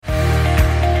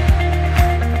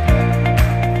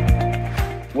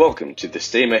Welcome to the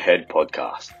STEAM Ahead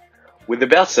podcast. With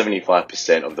about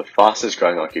 75% of the fastest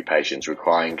growing occupations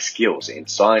requiring skills in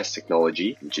science,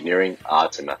 technology, engineering,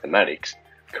 arts and mathematics,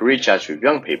 career chats with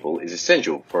young people is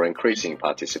essential for increasing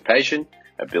participation,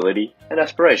 ability and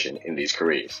aspiration in these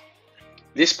careers.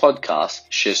 This podcast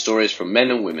shares stories from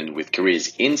men and women with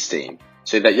careers in STEAM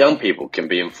so that young people can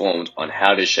be informed on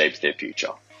how to shape their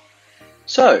future.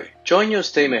 So, join your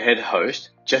STEAM Ahead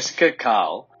host, Jessica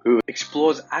Carl, who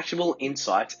explores actionable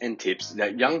insights and tips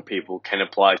that young people can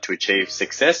apply to achieve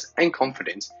success and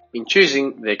confidence in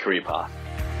choosing their career path.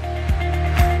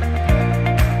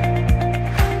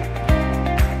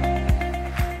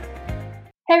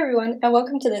 Hey everyone, and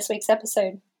welcome to this week's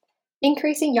episode.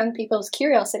 Increasing young people's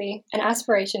curiosity and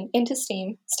aspiration into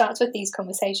STEAM starts with these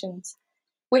conversations,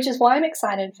 which is why I'm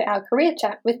excited for our career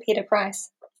chat with Peter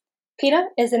Price. Peter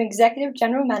is an Executive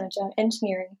General Manager,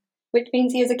 Engineering, which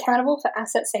means he is accountable for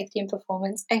asset safety and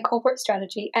performance and corporate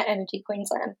strategy at Energy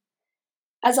Queensland.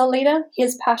 As a leader, he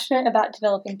is passionate about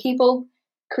developing people,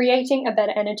 creating a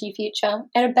better energy future,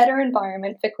 and a better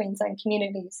environment for Queensland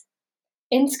communities.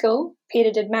 In school,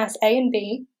 Peter did Maths A and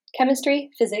B, Chemistry,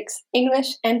 Physics,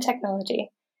 English, and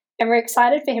Technology, and we're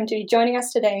excited for him to be joining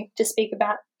us today to speak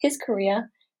about his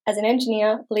career as an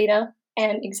engineer, leader,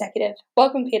 and executive.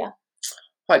 Welcome, Peter.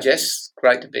 Hi, Jess.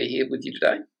 Great to be here with you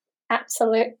today.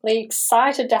 Absolutely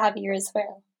excited to have you as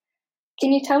well.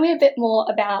 Can you tell me a bit more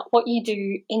about what you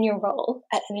do in your role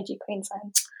at Energy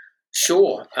Queensland?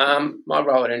 Sure. My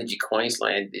role at Energy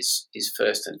Queensland is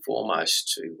first and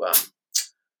foremost to,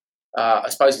 I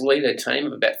suppose, lead a team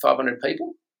of about 500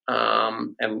 people.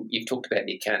 And you've talked about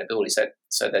the accountability.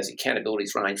 So those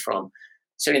accountabilities range from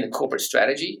setting the corporate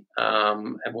strategy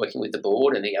and working with the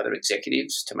board and the other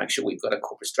executives to make sure we've got a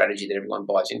corporate strategy that everyone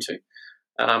buys into.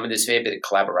 And there's a fair bit of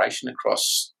collaboration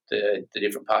across the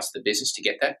different parts of the business to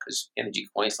get that, because Energy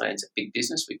Queensland's a big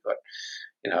business. We've got,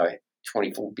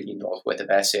 $24 billion worth of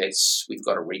assets. We've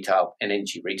got an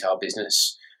energy retail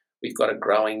business. We've got a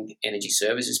growing energy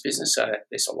services business. So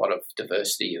there's a lot of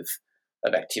diversity of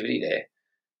activity there.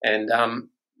 And,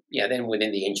 then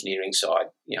within the engineering side,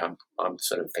 I'm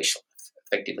sort of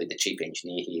effectively the chief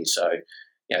engineer here. So,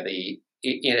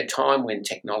 in a time when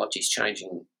technology is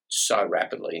changing so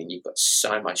rapidly and you've got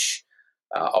so much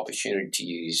opportunity to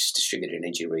use distributed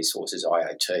energy resources,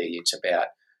 IoT, it's about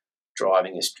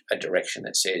driving a direction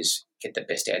that says get the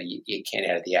best out of you can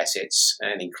out of the assets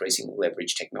and increasing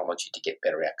leverage technology to get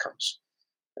better outcomes.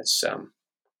 It's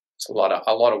a lot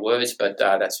of words, but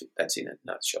that's in a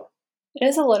nutshell. It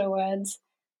is a lot of words.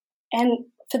 And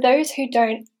for those who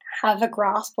don't have a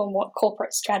grasp on what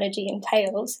corporate strategy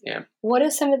entails, what are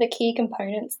some of the key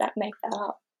components that make that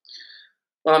up?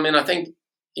 Well, I think,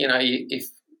 if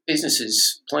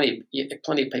businesses, plenty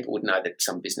of people would know that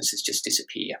some businesses just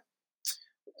disappear.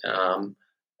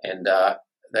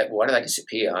 That why do they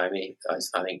disappear? I think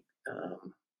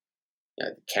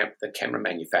the camera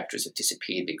manufacturers have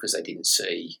disappeared because they didn't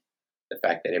see the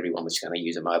fact that everyone was going to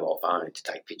use a mobile phone to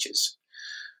take pictures.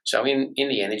 So in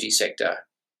the energy sector,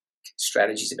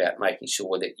 strategy is about making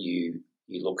sure that you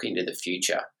look into the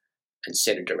future and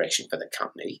set a direction for the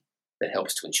company that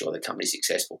helps to ensure the company is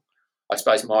successful. I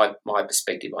suppose my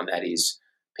perspective on that is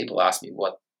people ask me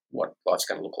what life's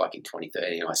going to look like in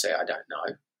 2030, and I say I don't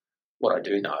know. What I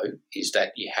do know is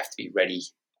that you have to be ready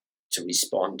to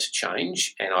respond to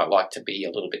change, and I like to be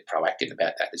a little bit proactive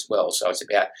about that as well. So it's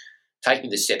about taking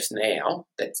the steps now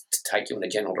that to take you in a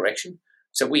general direction.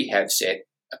 So we have set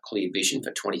a clear vision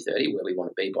for 2030, where we want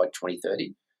to be by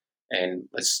 2030, and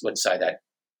let's say that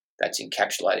that's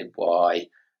encapsulated by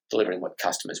delivering what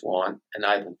customers want,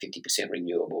 enabling 50%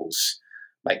 renewables,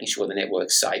 making sure the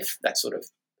network's safe, that sort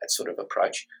of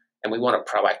approach. And we want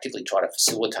to proactively try to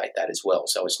facilitate that as well.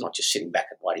 So it's not just sitting back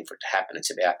and waiting for it to happen.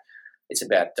 It's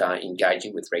about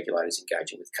engaging with regulators,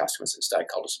 engaging with customers and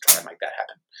stakeholders to try to make that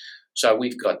happen. So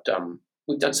we've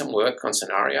done some work on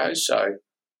scenarios. So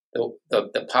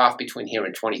the path between here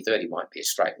and 2030 won't be a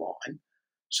straight line.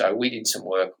 So we did some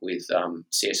work with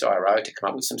CSIRO to come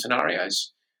up with some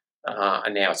scenarios.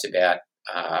 And now it's about,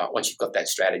 once you've got that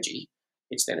strategy,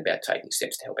 it's then about taking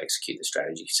steps to help execute the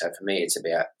strategy. So for me, it's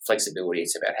about flexibility.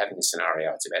 It's about having a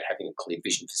scenario. It's about having a clear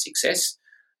vision for success.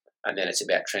 And then it's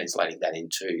about translating that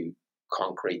into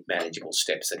concrete, manageable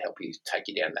steps that help you take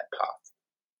you down that path.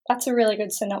 That's a really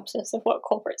good synopsis of what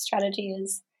corporate strategy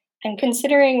is. And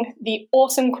considering the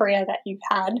awesome career that you've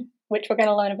had, which we're going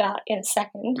to learn about in a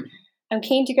second, I'm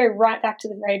keen to go right back to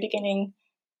the very beginning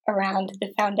around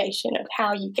the foundation of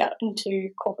how you get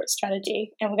into corporate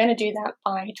strategy. And we're going to do that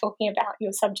by talking about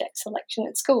your subject selection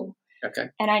at school. Okay.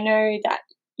 And I know that,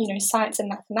 science and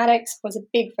mathematics was a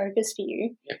big focus for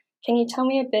you. Yep. Can you tell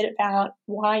me a bit about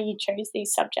why you chose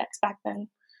these subjects back then?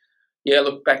 Yeah,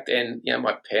 look, back then,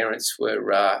 my parents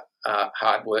were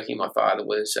hardworking. My father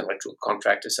was an electrical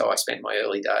contractor, so I spent my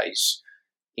early days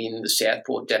in the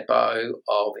Southport depot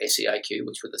of SEAQ,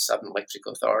 which was the Southern Electric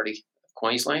Authority of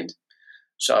Queensland.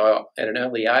 So at an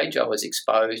early age, I was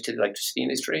exposed to the electricity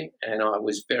industry, and I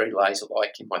was very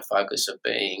laser-like in my focus of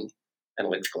being an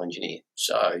electrical engineer.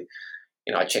 So,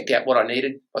 I checked out what I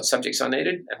needed, what subjects I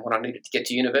needed, and what I needed to get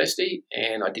to university,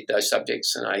 and I did those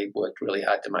subjects, and I worked really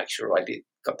hard to make sure I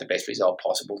got the best result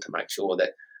possible to make sure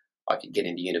that I could get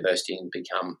into university and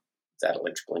become that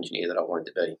electrical engineer that I wanted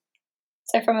to be.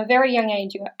 So from a very young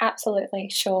age, you were absolutely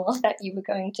sure that you were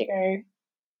going to go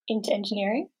into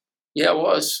engineering? Yeah, I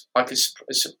was.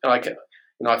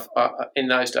 In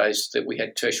those days that we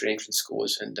had tertiary entrance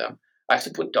scores, and I had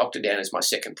to put doctor down as my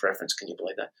second preference. Can you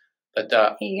believe that? But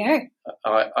there you go.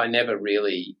 I never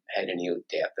really had any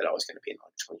doubt that I was going to be an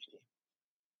electrical engineer.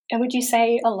 And would you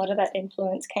say a lot of that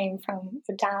influence came from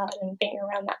your dad and being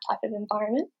around that type of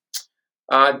environment?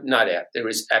 No doubt. There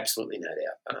is absolutely no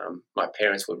doubt. My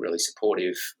parents were really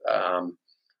supportive.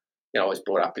 I was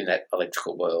brought up in that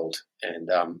electrical world, and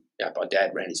my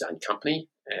dad ran his own company,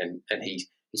 and he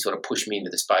sort of pushed me into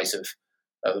the space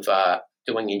of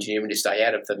doing engineering to stay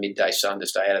out of the midday sun, to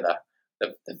stay out of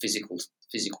the physical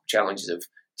challenges of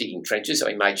digging trenches. So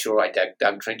he made sure I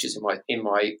dug trenches in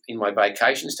my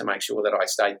vacations to make sure that I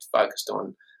stayed focused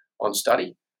on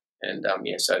study. And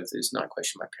so there's no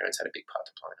question my parents had a big part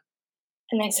to play in it.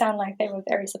 And they sound like they were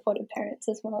very supportive parents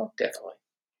as well. Definitely.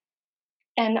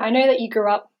 And I know that you grew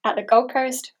up at the Gold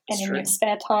Coast, and That's in true. your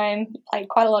spare time you played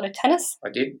quite a lot of tennis. I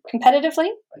did. Competitively?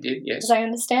 I did, yes. As I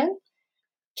understand.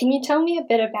 Can you tell me a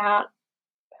bit about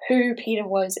who Peter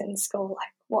was in school?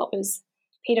 Like, what was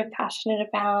Peter passionate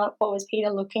about? What was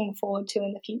Peter looking forward to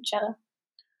in the future?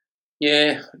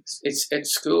 Yeah, it's at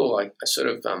school. I sort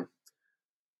of,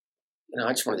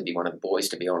 I just wanted to be one of the boys,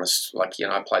 to be honest. Like,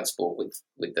 I played sport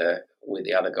with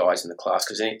the other guys in the class,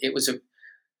 because it was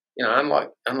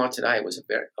unlike today, it was a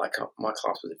very, like, my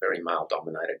class was a very male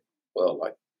dominated world.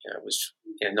 Like, it was,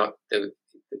 not the,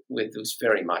 it was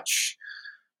very much,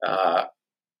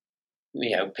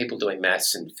 people doing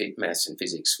maths and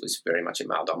physics was very much a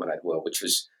male dominated world, which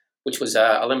was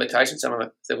a limitation. I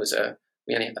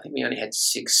think we only had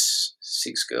six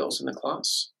girls in the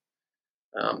class.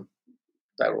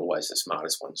 They were always the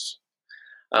smartest ones.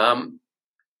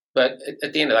 But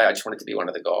at the end of the day, I just wanted to be one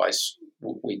of the guys.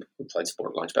 We played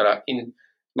sport at lunch, but in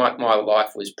my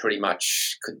life was pretty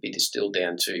much could be distilled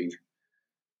down to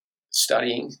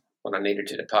studying when I needed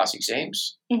to pass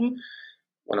exams. Mm-hmm.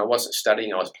 When I wasn't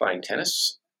studying, I was playing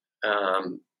tennis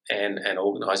and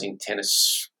organising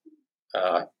tennis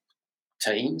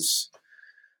teams.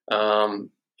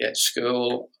 At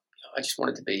school, I just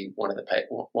wanted to be one of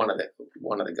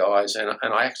the guys, and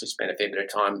I actually spent a fair bit of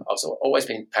time. I've always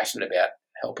been passionate about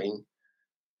helping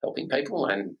people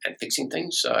and fixing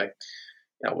things. So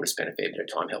I would have spent a fair bit of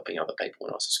time helping other people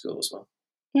when I was at school as well.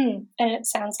 And it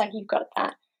sounds like you've got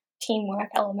that teamwork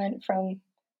element from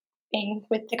being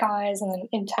with the guys, and then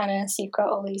in tennis you've got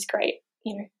all these great,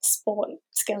 sport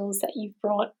skills that you've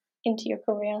brought into your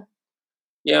career.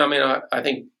 Yeah, I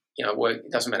think work.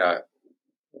 It doesn't matter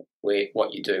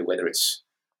what you do, whether it's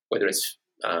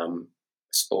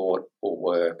sport or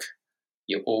work.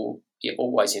 You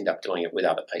always end up doing it with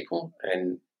other people,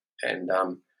 and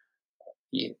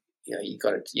you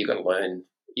got to learn.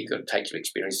 You've got to take your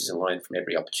experiences and learn from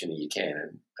every opportunity you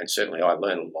can. And certainly I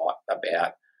learned a lot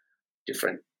about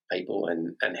different people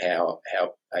and how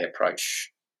they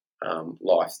approach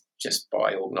life just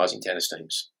by organising tennis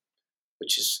teams,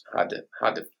 which is hard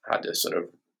to sort of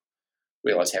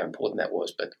realise how important that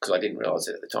was, but because I didn't realise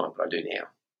it at the time, but I do now.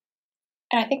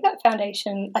 And I think that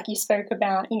foundation, like you spoke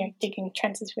about, digging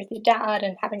trenches with your dad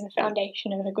and having the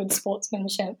foundation of a good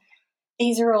sportsmanship,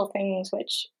 these are all things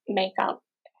which make up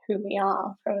who we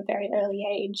are from a very early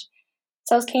age.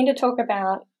 So I was keen to talk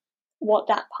about what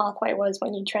that pathway was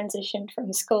when you transitioned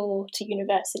from school to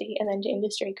university and then to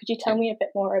industry. Could you tell me a bit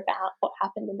more about what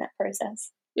happened in that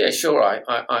process? Yeah, sure.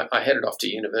 I headed off to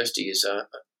university as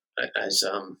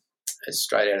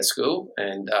straight out of school,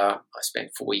 and I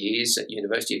spent 4 years at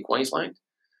University of Queensland,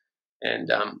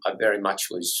 and I very much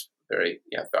was very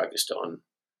focused on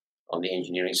the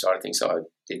engineering side of things. So I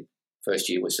did. First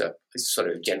year was a sort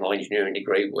of general engineering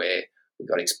degree where we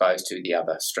got exposed to the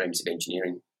other streams of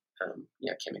engineering,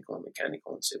 chemical and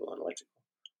mechanical and civil and electrical.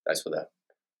 Those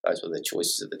were the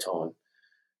choices at the time.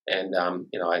 And,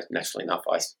 naturally enough,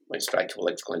 I went straight to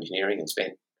electrical engineering and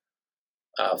spent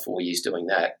 4 years doing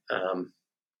that.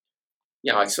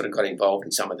 I sort of got involved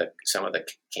in some of the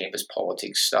campus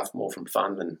politics stuff more from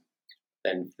fun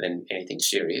than anything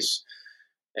serious.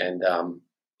 And I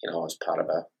was part of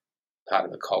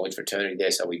a college fraternity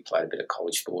there, so we played a bit of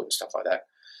college sport and stuff like that.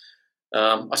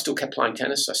 I still kept playing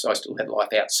tennis, so I still had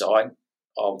life outside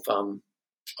of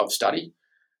study,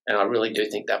 and I really do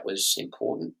think that was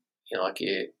important.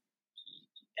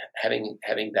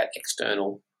 Having that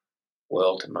external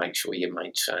world to make sure you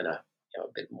maintain a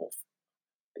bit more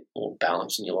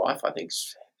balance in your life, I think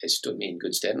has stood me in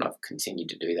good stead, and I've continued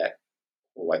to do that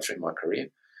all the way through my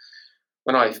career.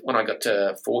 When I got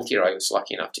to fourth year, I was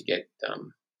lucky enough to get,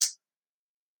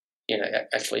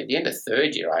 actually at the end of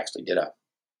third year, I actually did a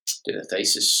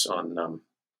thesis on.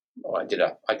 I did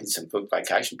some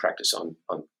vocation practice on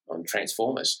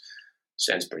transformers.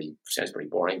 Sounds pretty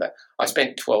boring, but I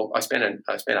spent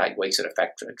 8 weeks at a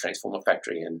transformer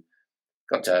factory, and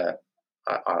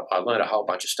I learned a whole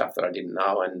bunch of stuff that I didn't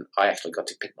know, and I actually got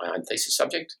to pick my own thesis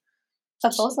subject.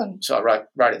 That's awesome. So I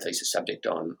wrote a thesis subject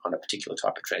on a particular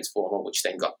type of transformer, which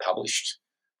then got published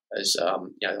as a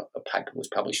paper was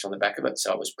published on the back of it.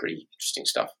 So it was pretty interesting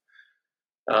stuff.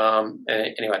 And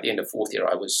anyway, at the end of fourth year,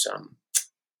 I was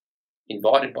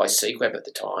invited by CQEB at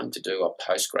the time to do a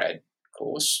postgrad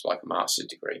course, like a master's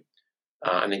degree,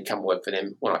 and then come work for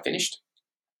them when I finished.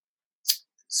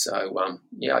 So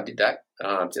I did that.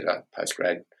 Did a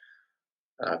postgrad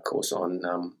course on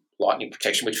lightning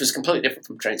protection, which was completely different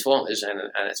from transformers, and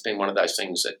it's been one of those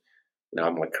things that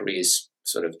my career's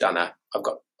sort of done.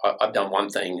 I've done one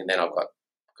thing, and then I've got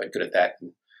good at that,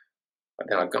 and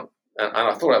then and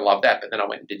I thought I loved that, but then I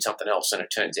went and did something else, and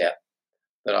it turns out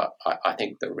that I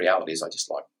think the reality is I just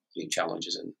like new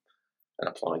challenges and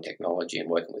applying technology and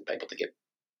working with people to get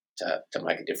to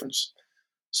make a difference.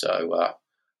 So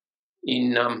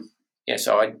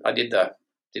so I did that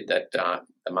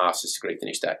the master's degree,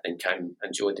 finished that, then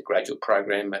joined the graduate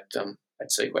program at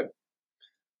CQEB,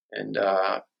 and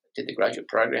did the graduate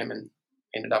program and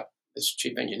ended up as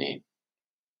chief engineer.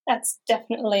 That's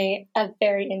definitely a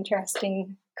very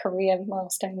interesting career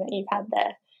milestone that you've had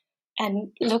there.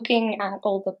 And looking at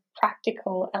all the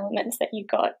practical elements that you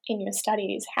got in your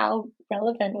studies, how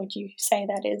relevant would you say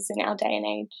that is in our day and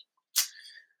age?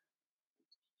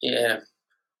 Yeah,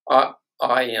 I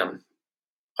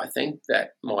think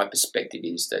that my perspective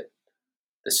is that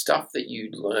the stuff that you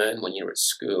learn when you're at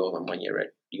school and when you're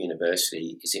at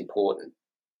university is important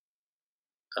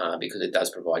because it does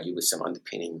provide you with some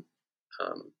underpinning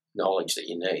knowledge that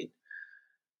you need.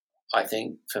 I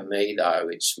think for me, though,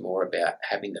 it's more about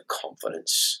having the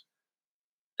confidence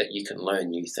that you can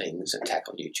learn new things and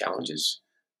tackle new challenges,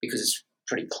 because it's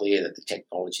pretty clear that the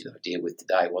technology that I deal with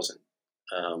today wasn't,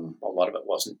 a lot of it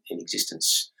wasn't in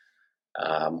existence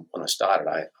when I started.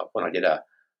 When I did a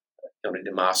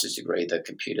master's degree, the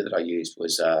computer that I used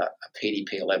was a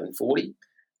PDP 1140.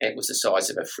 It was the size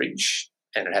of a fridge,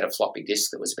 and it had a floppy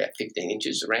disk that was about 15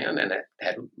 inches around, and it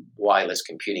had way less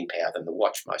computing power than the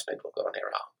watch most people have got on their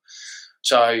arm.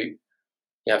 So,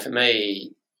 for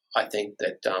me, I think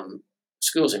that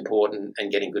school's important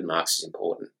and getting good marks is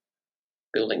important.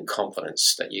 Building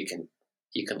confidence that you can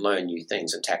learn new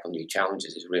things and tackle new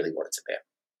challenges is really what it's about.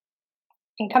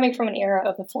 And coming from an era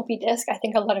of a floppy disk, I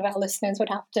think a lot of our listeners would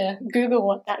have to Google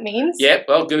what that means. Yeah,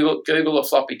 well, Google a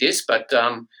floppy disk, but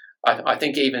I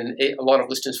think even a lot of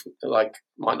listeners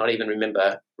might not even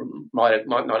remember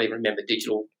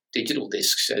digital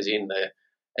discs, as in the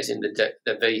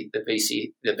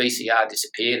VCR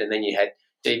disappeared, and then you had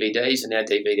DVDs, and now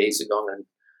DVDs are gone,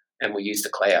 and we use the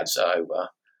cloud. So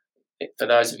for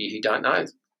those of you who don't know,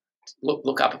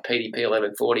 look up a PDP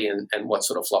 1140 and what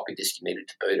sort of floppy disk you needed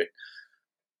to boot it.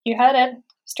 You heard it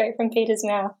straight from Peter's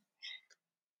mouth.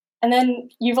 And then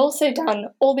you've also done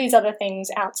all these other things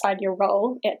outside your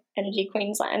role at Energy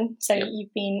Queensland. So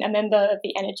You've been a member of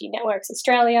the Energy Networks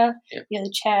Australia. Yep. You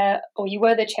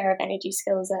were the chair of Energy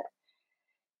Skills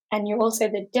and you're also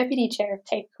the deputy chair of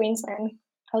TAFE Queensland.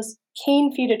 I was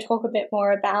keen for you to talk a bit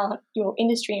more about your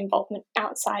industry involvement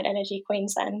outside Energy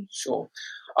Queensland. Sure.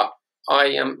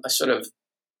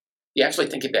 You actually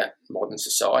think about modern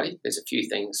society. There's a few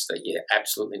things that you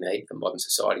absolutely need for modern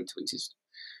society to exist.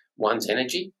 One's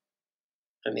energy,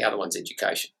 and the other one's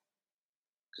education.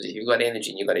 Because if you've got energy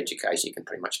and you've got education, you can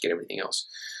pretty much get everything else.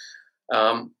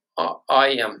 For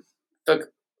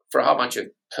a whole bunch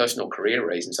of personal career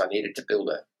reasons, I needed to build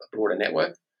a broader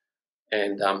network,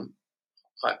 and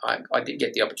I did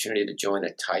get the opportunity to join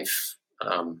a TAFE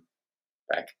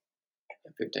back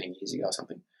 15 years ago or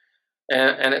something,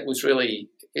 and it was really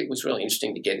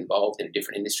interesting to get involved in a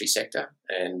different industry sector,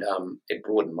 and it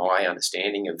broadened my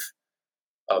understanding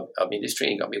of industry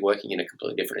and got me working in a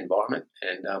completely different environment.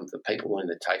 And the people in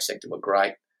the TAFE sector were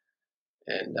great,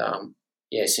 and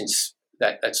since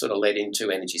that sort of led into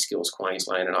Energy Skills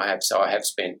Queensland, and I have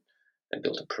spent and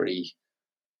built a pretty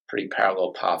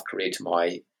parallel path career to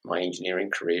my engineering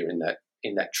career in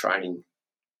that training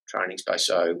space.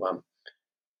 So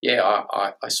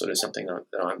I sort of something that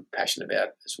I'm passionate about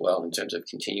as well, in terms of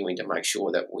continuing to make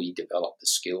sure that we develop the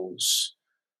skills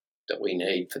that we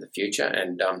need for the future,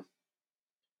 and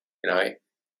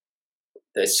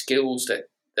the skills that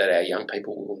our young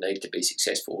people will need to be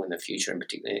successful in the future, in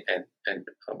particular, and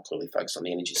I'm clearly focused on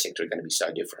the energy sector, are going to be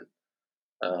so different.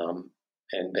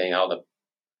 And being able to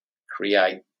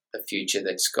create a future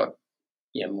that's got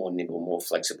more nimble, more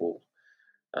flexible,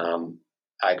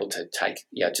 able to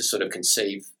to sort of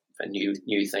conceive for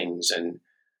new things and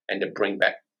to bring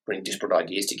disparate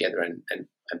ideas together and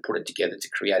put it together to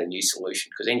create a new solution.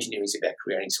 Because engineering is about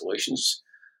creating solutions.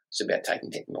 It's about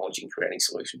taking technology and creating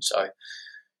solutions. So,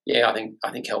 I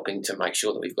think helping to make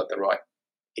sure that we've got the right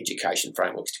education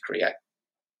frameworks to create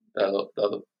both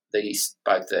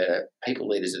the people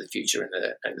leaders of the future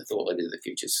and the thought leaders of the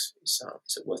future is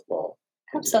a worthwhile.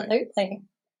 Absolutely.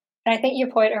 And I think your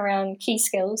point around key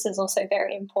skills is also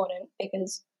very important,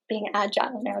 because being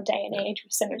agile in our day and age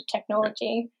with so much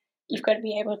technology, you've got to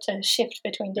be able to shift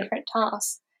between different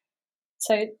tasks.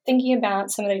 So thinking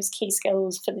about some of those key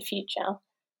skills for the future,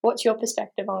 what's your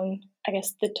perspective on, I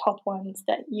guess, the top ones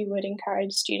that you would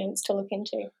encourage students to look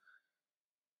into?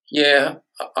 Yeah,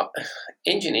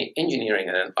 engineering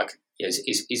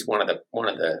is one of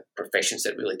the professions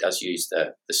that really does use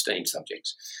the STEAM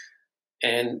subjects,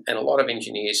 and a lot of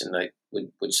engineers and they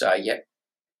would say,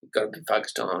 you've got to be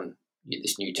focused on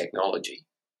this new technology,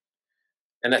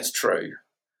 and that's true.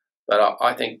 But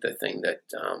I think the thing that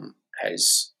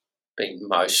has been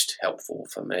most helpful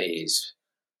for me is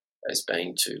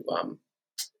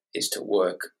to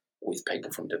work with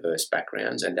people from diverse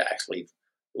backgrounds and to actually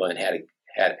learn how to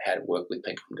work with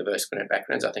people from diverse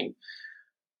backgrounds. I think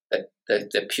that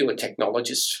the pure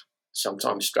technologists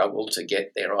sometimes struggle to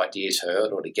get their ideas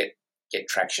heard or to get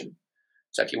traction.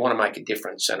 So if you want to make a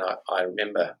difference, and I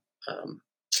remember a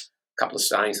couple of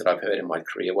sayings that I've heard in my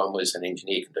career. One was, an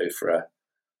engineer can do for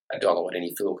a dollar what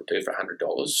any fool could do for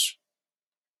 $100.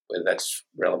 Whether that's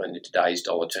relevant in today's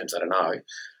dollar terms, I don't know.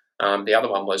 The other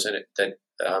one was that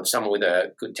someone with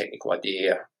a good technical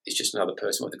idea is just another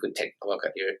person with a good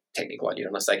technical idea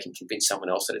unless they can convince someone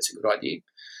else that it's a good idea.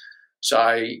 So,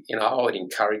 I would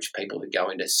encourage people to go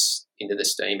into the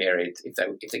STEAM area if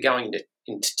they're going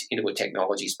into a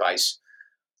technology space,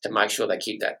 to make sure they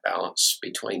keep that balance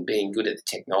between being good at the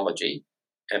technology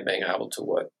and being able to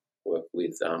work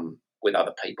with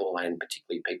other people, and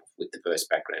particularly people with diverse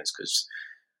backgrounds. Because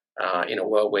in a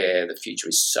world where the future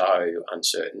is so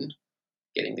uncertain,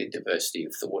 getting the diversity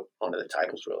of thought onto the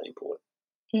table is really important.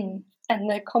 And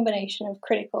the combination of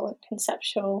critical and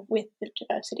conceptual with the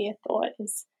diversity of thought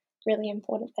is really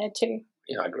important there too.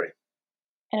 Yeah, I agree.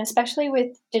 And especially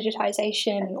with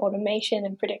digitisation and automation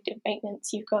and predictive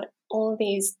maintenance, you've got all of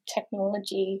these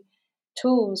technology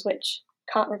tools which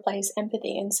can't replace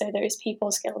empathy. And so those people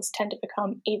skills tend to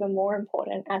become even more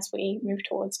important as we move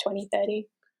towards 2030.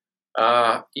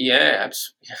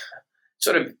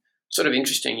 Sort of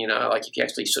interesting, like if you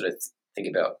actually sort of think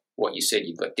about what you said,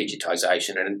 you've got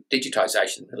digitisation, and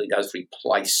digitisation really does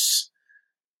replace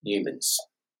humans.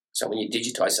 So when you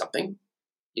digitise something,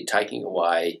 you're taking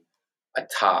away a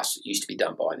task that used to be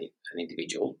done by an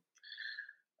individual.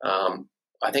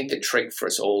 I think the trick for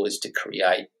us all is to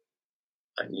create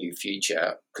a new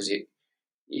future, because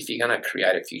if you're going to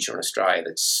create a future in Australia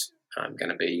that's going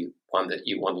to be one that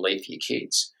you want to leave for your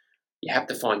kids, you have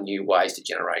to find new ways to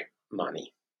generate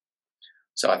money.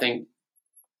 So I think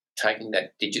taking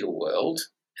that digital world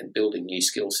and building new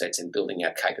skill sets and building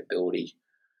our capability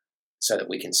so that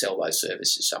we can sell those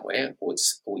services somewhere or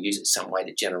use it some way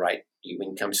to generate new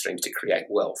income streams to create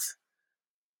wealth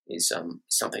is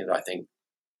something that I think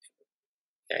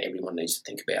everyone needs to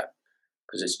think about,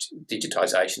 because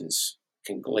digitisations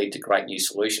can lead to great new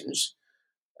solutions.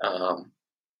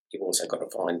 You've also got to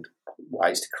find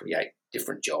ways to create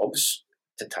different jobs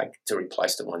to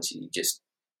replace the ones you just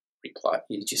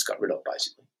got rid of,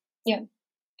 basically. Yeah,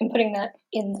 and putting that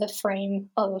in the frame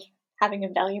of having a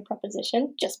value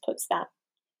proposition just puts that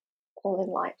all in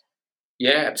light.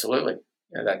 Yeah, absolutely.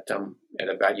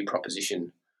 The value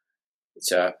proposition.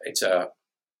 It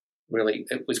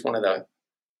was one of the.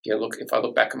 If I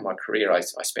look back at my career, I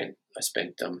spent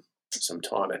some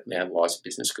time at Mount Eliza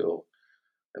Business School,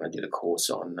 and I did a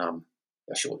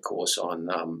short course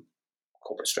on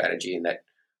corporate strategy, and that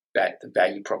the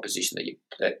value proposition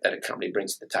that a company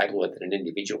brings to the table, or that an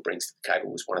individual brings to the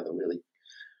table, was one of the really,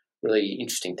 really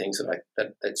interesting things that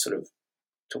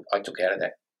I took out of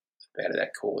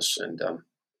that course. And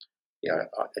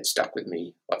it stuck with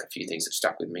me, like a few things that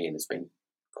stuck with me, and it's been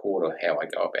core to how I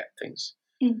go about things.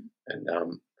 And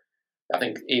I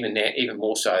think even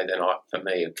more so than for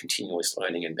me, continuous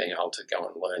learning and being able to go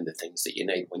and learn the things that you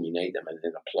need when you need them and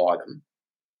then apply them,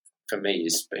 for me,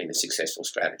 has been a successful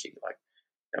strategy. Like,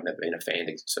 I've never been a fan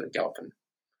to sort of go off and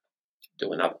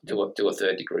do a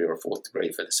third degree or a fourth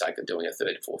degree for the sake of doing a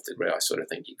third or fourth degree. I sort of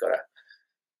think you've got to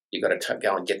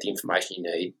go and get the information you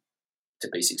need to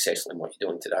be successful in what you're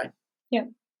doing today. Yeah.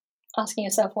 Asking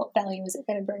yourself, what value is it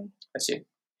going to bring? That's it.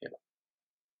 Yeah.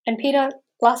 And Peter,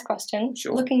 last question.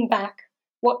 Sure. Looking back,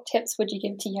 what tips would you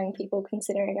give to young people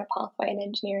considering a pathway in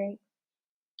engineering?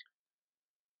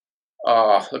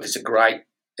 Oh, look, it's a great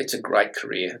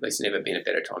career. There's never been a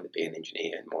better time to be an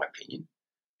engineer, in my opinion.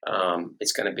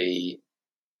 It's going to be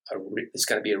a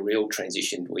real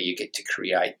transition where you get to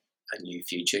create a new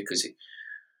future, because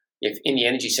if in the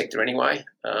energy sector anyway,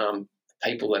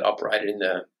 people that operated in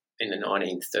the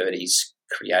 1930s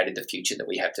created the future that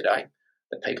we have today.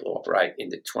 The people who operate in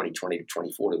the 2020 to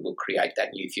 2040 will create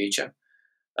that new future.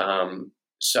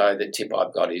 So the tip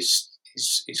I've got is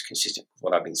consistent with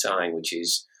what I've been saying, which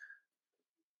is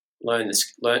learn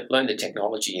the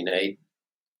technology you need,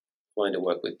 learn to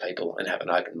work with people, and have an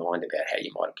open mind about how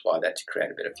you might apply that to create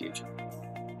a better future.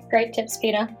 Great tips,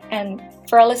 Peter. And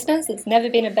for our listeners, there's never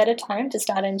been a better time to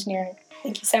start engineering.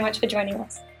 Thank you so much for joining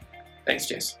us. Thanks,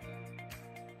 Jess.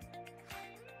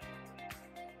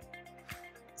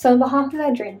 So on behalf of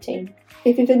our dream team,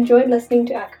 if you've enjoyed listening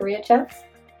to our career chats,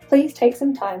 please take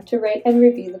some time to rate and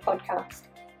review the podcast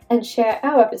and share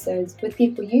our episodes with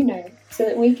people you know so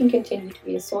that we can continue to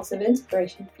be a source of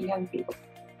inspiration for young people.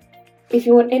 If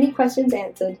you want any questions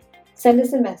answered, send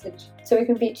us a message so we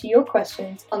can feature your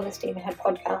questions on the Steam Ahead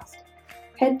podcast.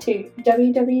 Head to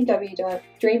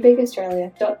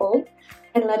www.dreambigaustralia.org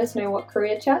and let us know what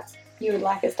career chats you would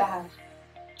like us to have.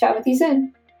 Chat with you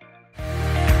soon.